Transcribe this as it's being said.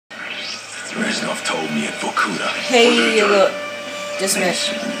Reznov told me at Vokuda. Hey, look.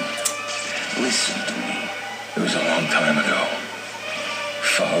 Dismiss. Listen to me. It was a long time ago.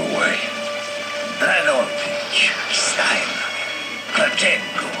 Far away. Dranovich, Steiner,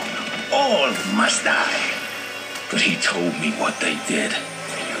 Klatenko, all must die. But he told me what they did.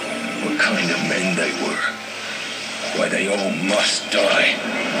 What kind of men they were. Why they all must die.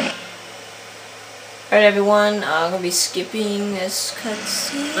 Alright everyone, I'm gonna be skipping this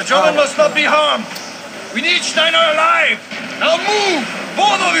cutscene. The German must not be harmed. We need Steiner alive. Now move,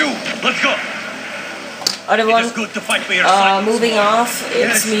 both of you. Let's go. Alright everyone, It is good to fight for your side. moving off,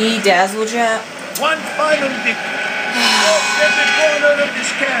 it's me, Dazzlejet. One final victory. Every corner of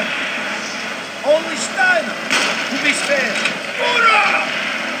this camp. Only Steiner will be spared. Hoorah!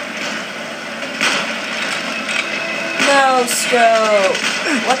 No scope.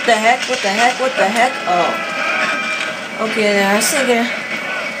 What the heck? What the heck? What the heck? Oh. Okay, then I was thinking,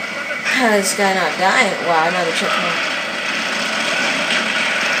 how is this guy not dying? Wow, another checkpoint.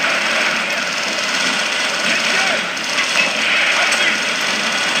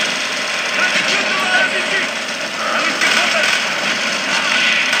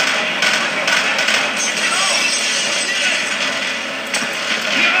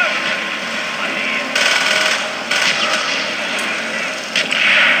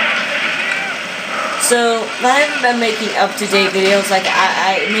 So, I haven't been making up-to-date videos. Like,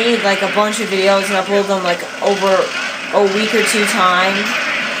 I made like a bunch of videos and uploaded them like over a week or two time,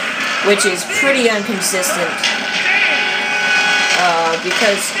 which is pretty inconsistent.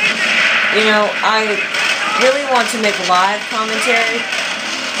 Because, you know, I really want to make live commentary.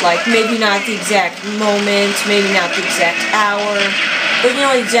 Like, maybe not the exact moment, maybe not the exact hour, but, you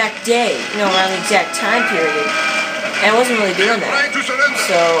know, the exact day, you know, around the exact time period. And I wasn't really doing that.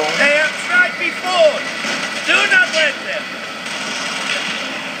 So... They have tried before. Do not let them.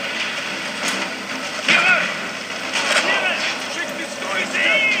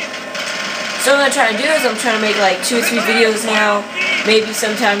 So what I'm trying to do is I'm trying to make like 2 or 3 videos now, maybe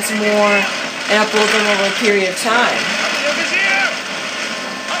sometimes more, and upload them over a period of time.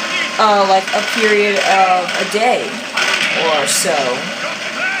 Like a period of a day or so.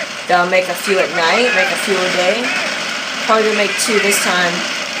 Then I'll make a few at night, make a few a day. Probably gonna make 2 this time.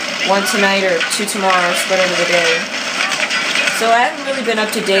 1 tonight or 2 tomorrow, spread over the day. So I haven't really been up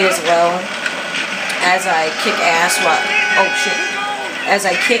to date as well as I kick ass while... Oh shit. As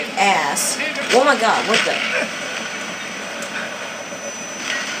I kick ass. Oh my god, what the...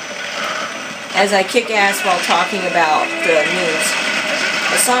 As I kick ass while talking about the news.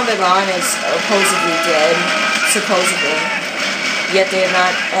 Osama bin Laden is supposedly dead. Supposedly. Yet they have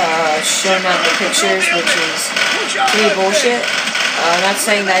not shown out the pictures, which is pretty bullshit. Not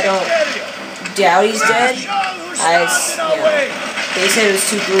saying that I don't doubt he's dead. You know, they said it was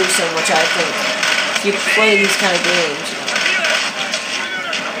too gruesome, which I think if you play these kind of games, you know.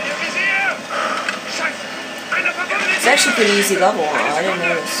 It's actually a pretty easy level, huh? I didn't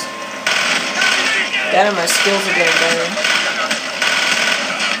notice. That and my skills are getting better.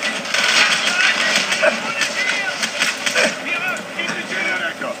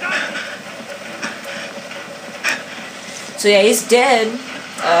 So yeah, he's dead.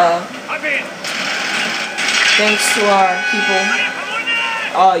 Thanks to our people.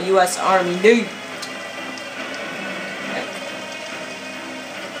 U.S. Army. Dude.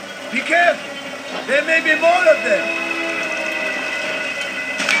 Be careful. There may be more of them.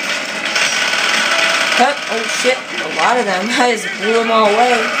 Cut. Oh shit. A lot of them. I just blew them all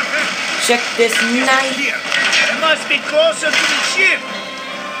away. Check this knife. It must be closer to the ship.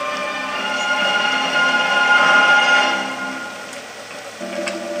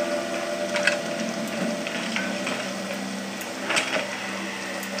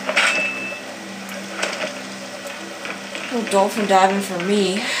 No dolphin diving for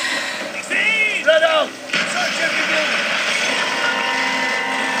me. Spread out. Search every building.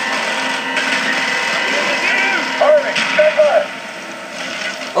 Hurry, stand by.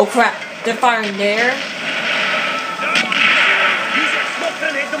 Oh crap, they're firing there. Use your smoke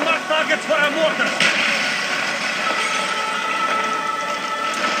grenade to mark targets for our mortars.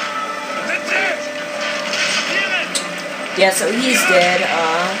 Yeah, so he's dead.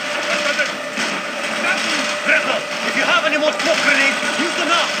 If you have any more smoke grenades, use them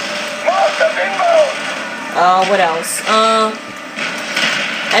now. What else?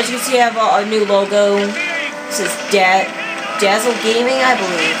 As you can see, I have a new logo. It says Dazzle Gaming, I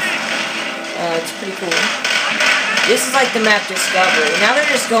believe. It's pretty cool. This is like the map discovery. Now they're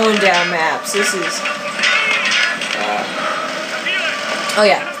just going down maps. This is... oh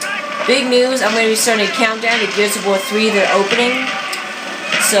yeah. Big news, I'm going to be starting a countdown to Gears of War 3, their opening.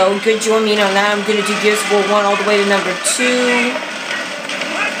 So good join me in on that. I'm going to do Gears of War 1 all the way to number 2.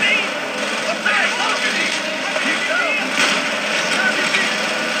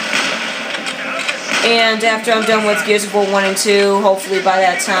 And after I'm done with Gears of War 1 and 2, hopefully by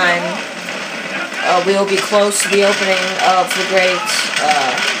that time, we'll be close to the opening of the great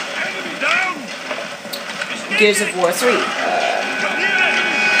Gears of War 3.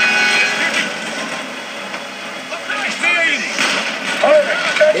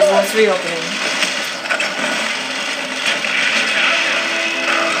 Gears of War 3 opening.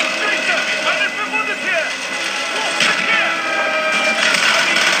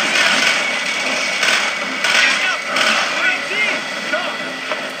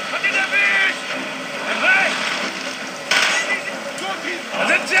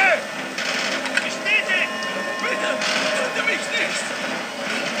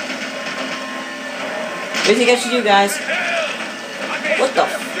 What do you think I should do, guys? What the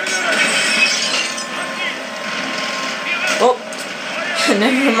Oh,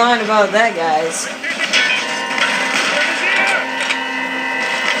 never mind about that, guys.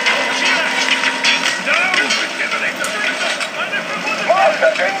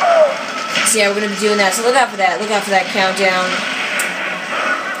 So yeah, we're gonna be doing that. So look out for that. Look out for that countdown.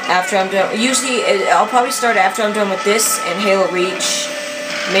 After I'm done, usually I'll probably start after I'm done with this and Halo Reach.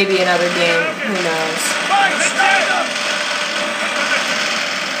 Maybe another game. Who knows?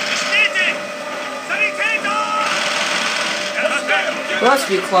 It must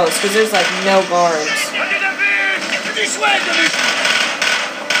be close, because there's like no guards.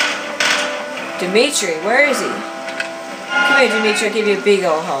 Dimitri, where is he? Come here, Dimitri, I'll give you a big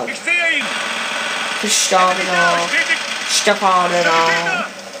old hug.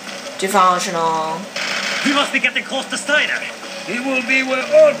 We must be getting close to Steiner. He will be where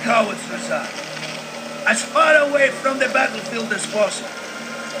all cowards reside. As far away from the battlefield as possible.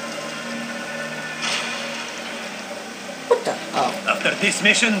 What the? Oh. After this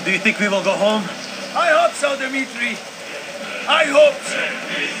mission, do you think we will go home? I hope so, Dimitri. I hope so.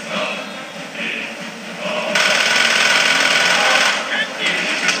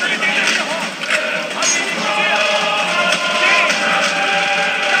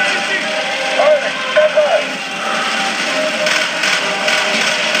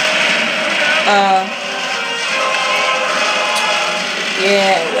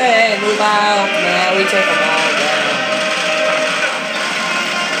 Yeah, hey, move out, man, we take them all down.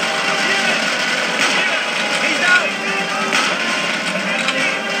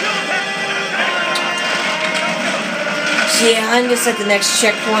 So yeah, I'm just at the next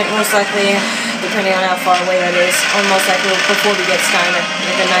checkpoint, most likely, depending on how far away that is, or most likely before we get Steiner.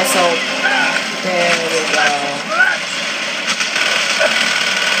 Like a nice old, there we go.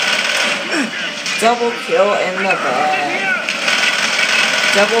 Double kill in the back.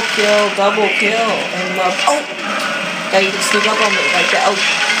 Double kill in the... Oh! Now you can sneak up on me like that. Oh!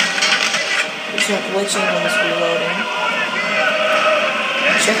 There's no glitching on this reloading.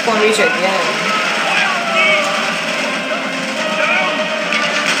 Checkpoint reach again.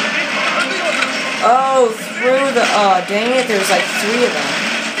 Oh, through the... Oh, dang it, there's like 3 of them.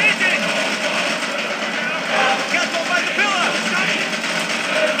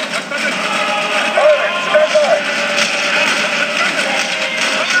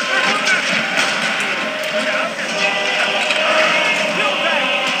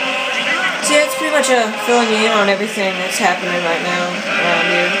 Pretty much filling you in on everything that's happening right now around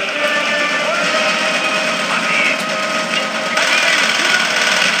here.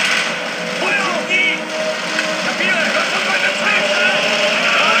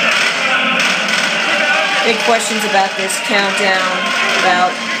 Big questions about this countdown, about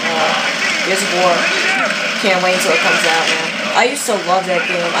Gears of War. Can't wait until it comes out, man. I used to love that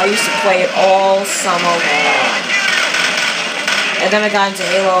game. I used to play it all summer long. And then I got into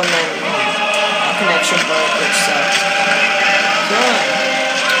Halo and then connection broke, which sucked. Yeah.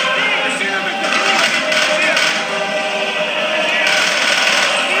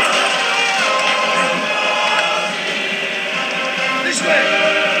 This way!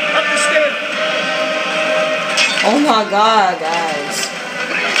 Up the stairs! Oh my god, guys.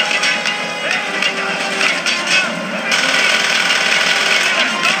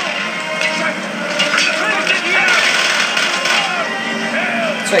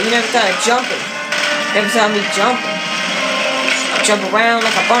 So you never thought of jumping. Never saw me jumping. I jump around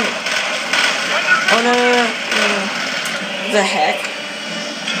like a bunny. Oh no. What the heck?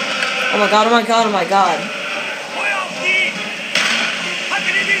 Oh my god, oh my god, oh my god.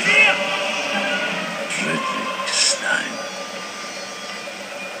 Steiner.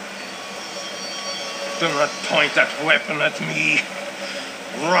 Do not point that weapon at me.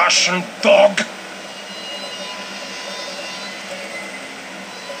 Russian dog!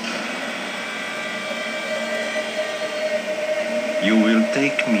 You will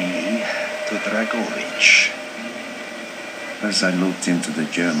take me to Dragovich. As I looked into the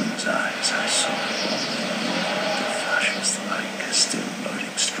German's eyes, I saw the fascist like is still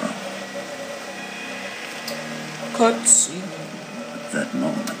burning strong. Cutscene. At that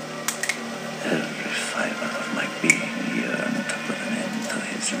moment, every fiber of my being yearned to put an end to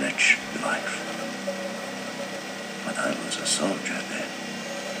his wretched life. But I was a soldier then.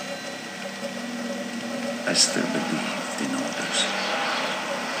 I still believed in orders.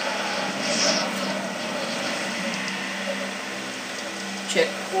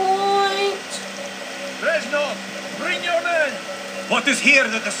 Checkpoint. Reznov, bring your men! What is here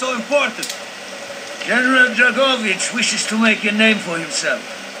that is so important? General Dragovich wishes to make a name for himself.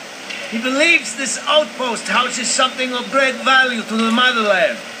 He believes this outpost houses something of great value to the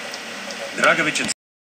motherland. Dragovich and